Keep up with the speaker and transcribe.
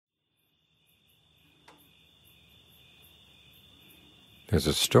There's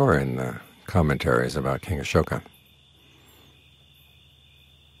a story in the commentaries about King Ashoka.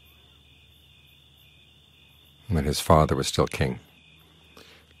 When his father was still king.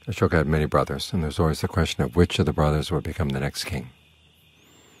 Ashoka had many brothers, and there's always the question of which of the brothers would become the next king.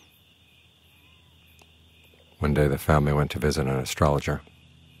 One day the family went to visit an astrologer,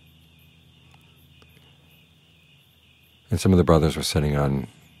 and some of the brothers were sitting on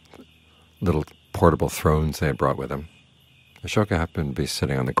little portable thrones they had brought with them. Ashoka happened to be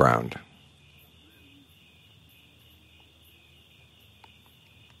sitting on the ground.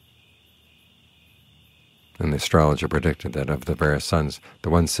 And the astrologer predicted that of the various sons,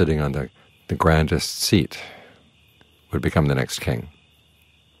 the one sitting on the grandest seat would become the next king.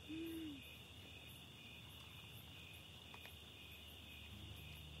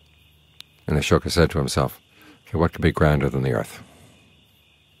 And Ashoka said to himself, okay, what could be grander than the earth?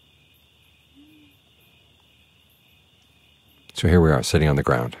 So here we are, sitting on the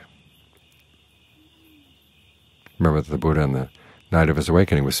ground. Remember that the Buddha on the night of his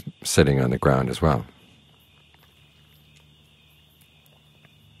awakening was sitting on the ground as well.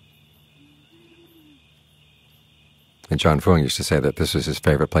 And John Fung used to say that this was his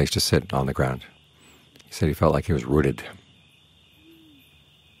favorite place to sit, on the ground. He said he felt like he was rooted.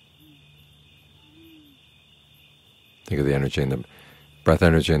 Think of the energy, and the breath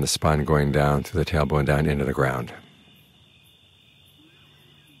energy in the spine going down through the tailbone down into the ground.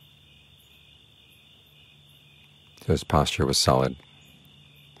 So his posture was solid.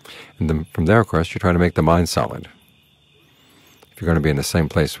 And then from there, of course, you try to make the mind solid. If you're going to be in the same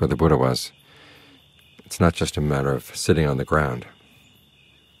place where the Buddha was, it's not just a matter of sitting on the ground.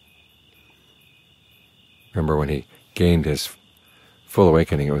 Remember, when he gained his full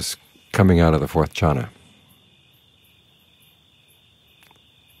awakening, it was coming out of the fourth jhana,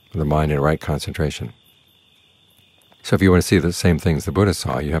 the mind in right concentration. So if you want to see the same things the Buddha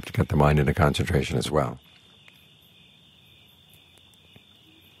saw, you have to get the mind into concentration as well.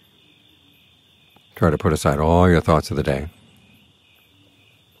 Try to put aside all your thoughts of the day,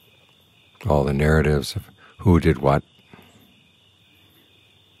 all the narratives of who did what,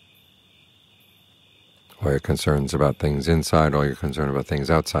 all your concerns about things inside, all your concern about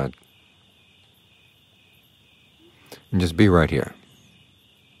things outside, and just be right here.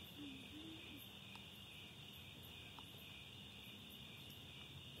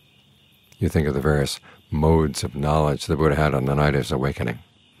 You think of the various modes of knowledge the Buddha had on the night of his awakening.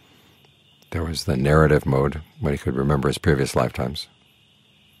 There was the narrative mode, when he could remember his previous lifetimes.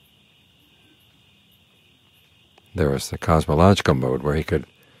 There was the cosmological mode, where he could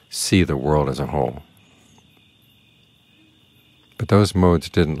see the world as a whole. But those modes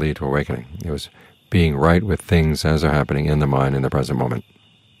didn't lead to awakening. It was being right with things as they're happening in the mind in the present moment.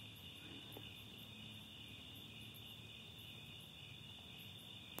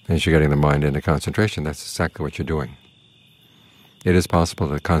 As you're getting the mind into concentration, that's exactly what you're doing. It is possible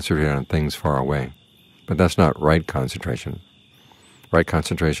to concentrate on things far away, but that's not right concentration. Right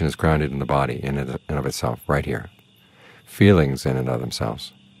concentration is grounded in the body, in and of itself, right here. Feelings in and of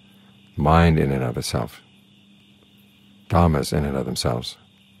themselves. Mind in and of itself. Dhammas in and of themselves.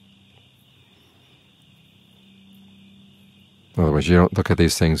 In other words, you don't look at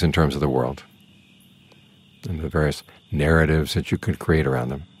these things in terms of the world and the various narratives that you could create around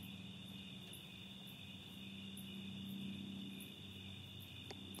them.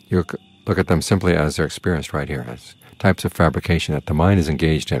 You look at them simply as they're experienced right here, as types of fabrication that the mind is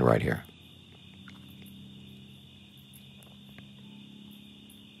engaged in right here.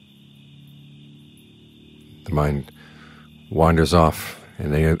 The mind wanders off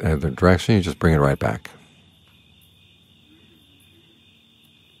in the other direction, you just bring it right back.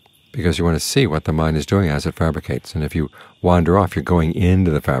 Because you want to see what the mind is doing as it fabricates. And if you wander off, you're going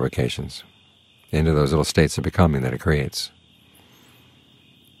into the fabrications, into those little states of becoming that it creates.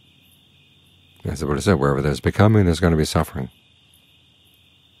 As the Buddha said, wherever there's becoming, there's going to be suffering.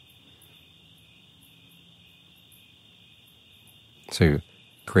 So you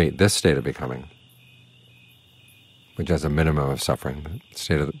create this state of becoming, which has a minimum of suffering, the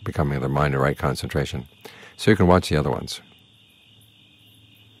state of becoming of the mind in right concentration, so you can watch the other ones.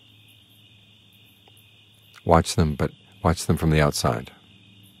 Watch them, but watch them from the outside.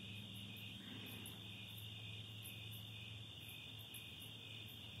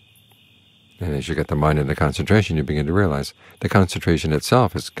 And as you get the mind into concentration, you begin to realize the concentration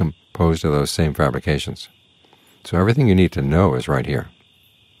itself is composed of those same fabrications. So everything you need to know is right here.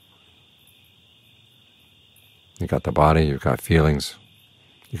 You've got the body, you've got feelings,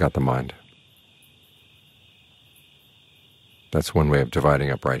 you've got the mind. That's one way of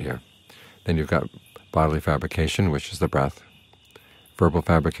dividing up right here. Then you've got bodily fabrication, which is the breath, Verbal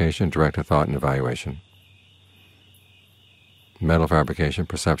fabrication, directed thought and evaluation. Mental fabrication,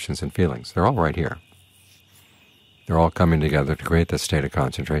 perceptions and feelings. They're all right here. They're all coming together to create this state of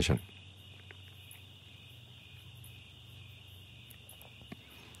concentration.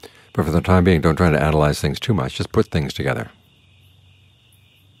 But for the time being, don't try to analyze things too much. Just put things together.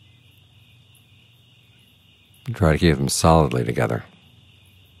 Try to keep them solidly together.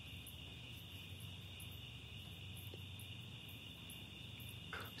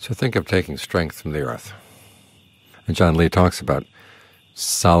 So think of taking strength from the earth. And John Lee talks about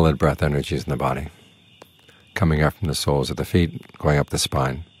solid breath energies in the body, coming up from the soles of the feet, going up the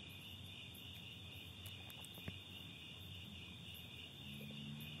spine.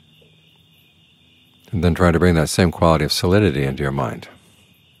 And then try to bring that same quality of solidity into your mind.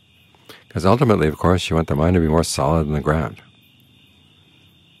 Because ultimately, of course, you want the mind to be more solid than the ground.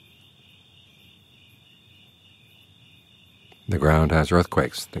 The ground has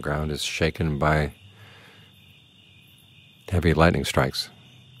earthquakes. The ground is shaken by heavy lightning strikes.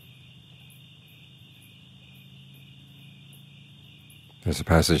 There's a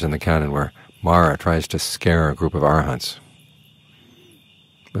passage in the canon where Mara tries to scare a group of arahants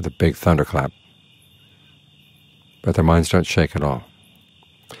with a big thunderclap, but their minds don't shake at all.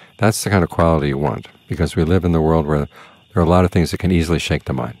 That's the kind of quality you want, because we live in the world where there are a lot of things that can easily shake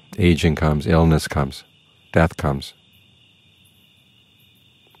the mind. Aging comes, illness comes, death comes.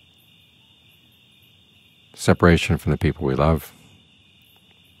 Separation from the people we love.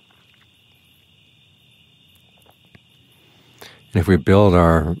 And if we build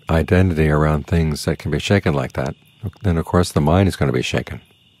our identity around things that can be shaken like that, then of course the mind is going to be shaken.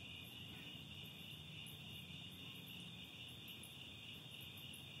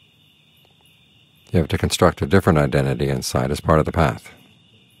 You have to construct a different identity inside as part of the path.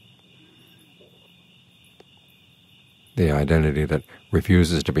 The identity that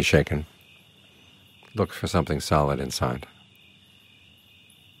refuses to be shaken looks for something solid inside.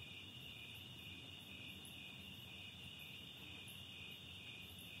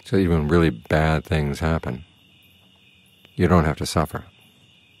 So even when really bad things happen, you don't have to suffer.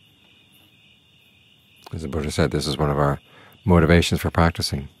 As the Buddha said, this is one of our motivations for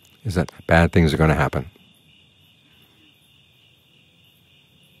practicing, is that bad things are going to happen,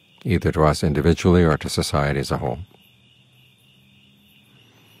 either to us individually or to society as a whole.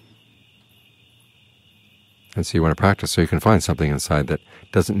 And so you want to practice so you can find something inside that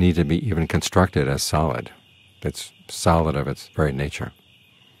doesn't need to be even constructed as solid. It's solid of its very nature.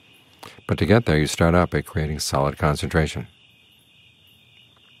 But to get there, you start out by creating solid concentration.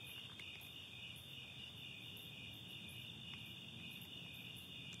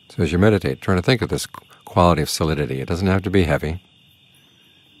 So as you meditate, try to think of this quality of solidity. It doesn't have to be heavy.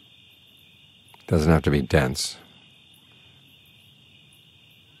 It doesn't have to be dense.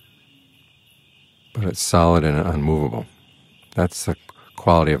 But it's solid and unmovable. That's the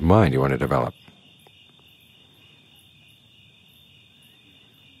quality of mind you want to develop.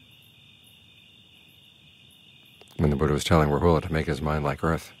 When the Buddha was telling Rahula to make his mind like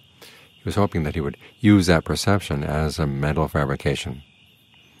earth, he was hoping that he would use that perception as a mental fabrication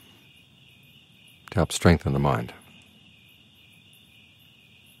to help strengthen the mind.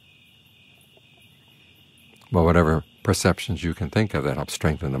 Well, whatever perceptions you can think of that help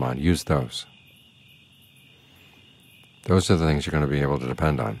strengthen the mind, use those. Those are the things you're going to be able to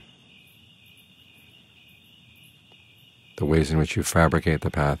depend on. The ways in which you fabricate the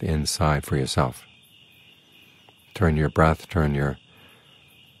path inside for yourself. Turn your breath, turn your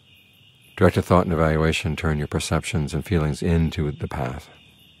directed thought and evaluation, turn your perceptions and feelings into the path.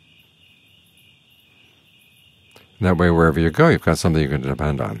 And that way, wherever you go, you've got something you can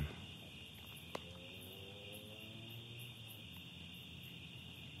depend on.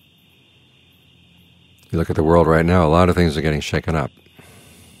 You look at the world right now, a lot of things are getting shaken up.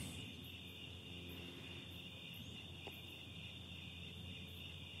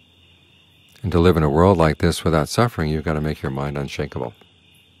 And to live in a world like this without suffering, you've got to make your mind unshakable.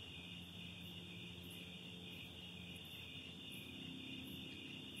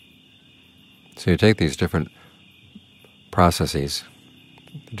 So you take these different processes,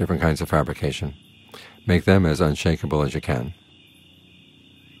 different kinds of fabrication, make them as unshakable as you can.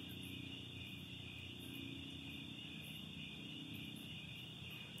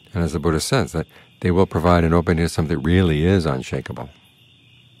 And as the Buddha says, that they will provide an opening to something that really is unshakable.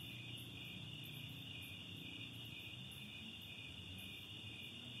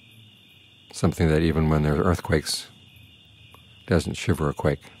 Something that even when there are earthquakes doesn't shiver or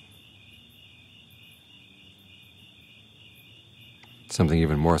quake. Something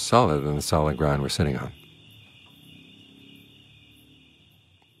even more solid than the solid ground we're sitting on.